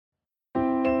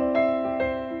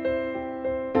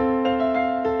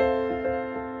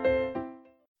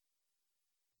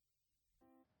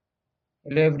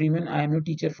Hello everyone, I am your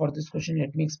teacher for this question.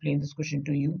 Let me explain this question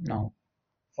to you now.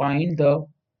 Find the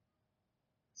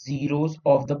zeros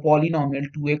of the polynomial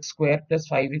 2x square plus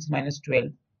 5x minus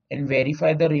 12 and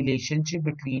verify the relationship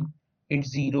between its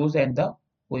zeros and the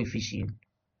coefficient.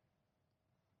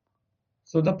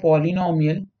 So the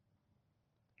polynomial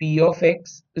p of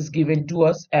x is given to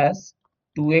us as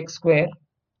 2x square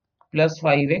plus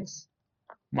 5x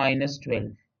minus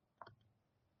 12.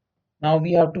 Now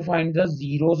we have to find the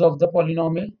zeros of the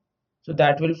polynomial. So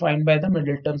that will find by the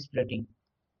middle term splitting.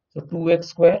 So 2x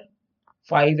square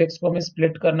 5x को हमें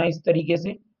split करना इस तरीके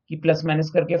से कि plus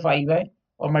minus करके 5 आए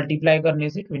और मल्टीप्लाई करने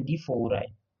से 24 आए.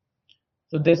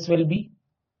 So this will be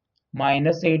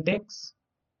minus 8x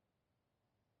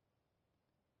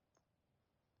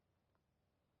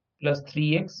plus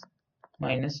 3x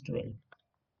minus 12.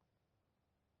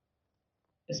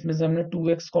 इसमें से हमने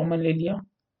 2x कॉमन ले लिया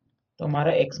तो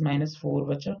हमारा x minus 4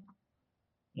 बचा.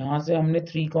 यहाँ से हमने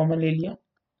 3 कॉमन ले लिया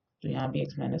तो यहाँ भी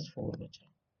x minus 4 बचा.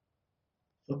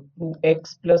 So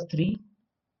 2x plus 3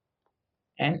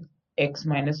 and x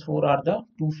minus 4 are the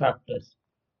two factors.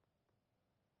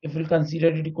 If we'll consider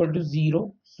it equal to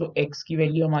 0, so x की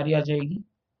वैल्यू हमारी आ जाएगी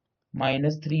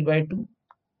 -3/2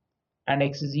 and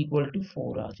x is equal to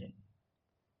 4 आ जाएगी.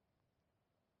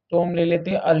 तो हम ले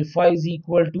लेते हैं alpha is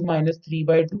equal to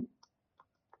 -3/2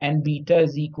 and beta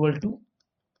is equal to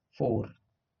 4.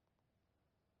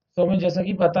 तो हमें जैसा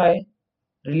कि पता है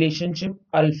relationship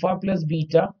alpha plus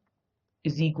beta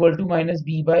is equal to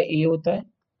 -b/a होता है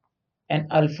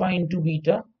and alpha into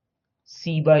beta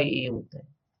c/a होता है.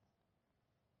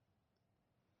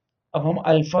 अब हम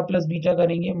अल्फा प्लस बीटा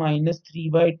करेंगे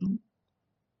 -3/2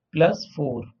 प्लस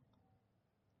 4.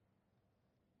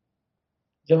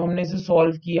 जब हमने इसे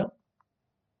सॉल्व किया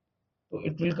तो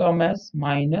it will come as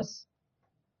minus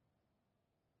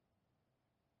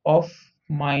of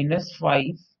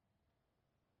 -5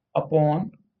 upon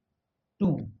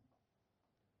 2.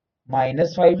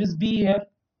 -5 is b here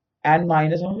and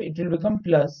minus of it will become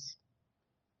plus.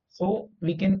 So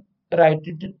we can write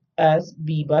it as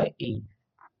b/a.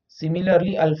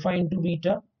 Similarly, alpha into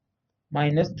beta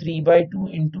 -3/2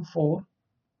 into 4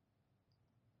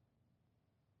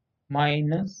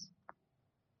 minus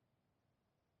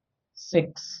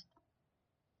 6.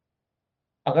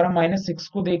 अगर हम -6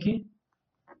 को देखें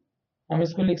हम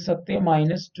इसको लिख सकते हैं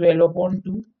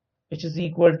 -12/2 which is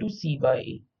equal to c/a.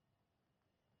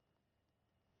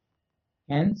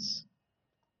 Hence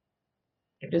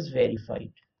it is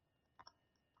verified.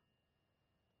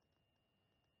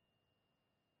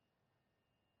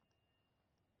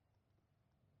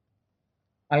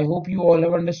 I hope you all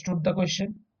have understood the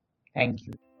question. Thank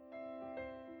you.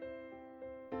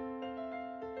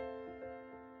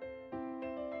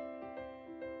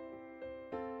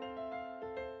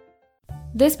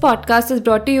 This podcast is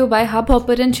brought to you by hub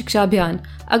hopper and Shiksha Abhiyan.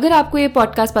 अगर आपको ये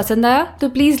पॉडकास्ट पसंद आया तो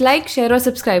प्लीज़ लाइक, शेयर और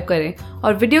subscribe करें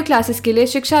और video classes के लिए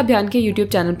शिक्षा अभियान के यूट्यूब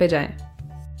चैनल पर जाएं.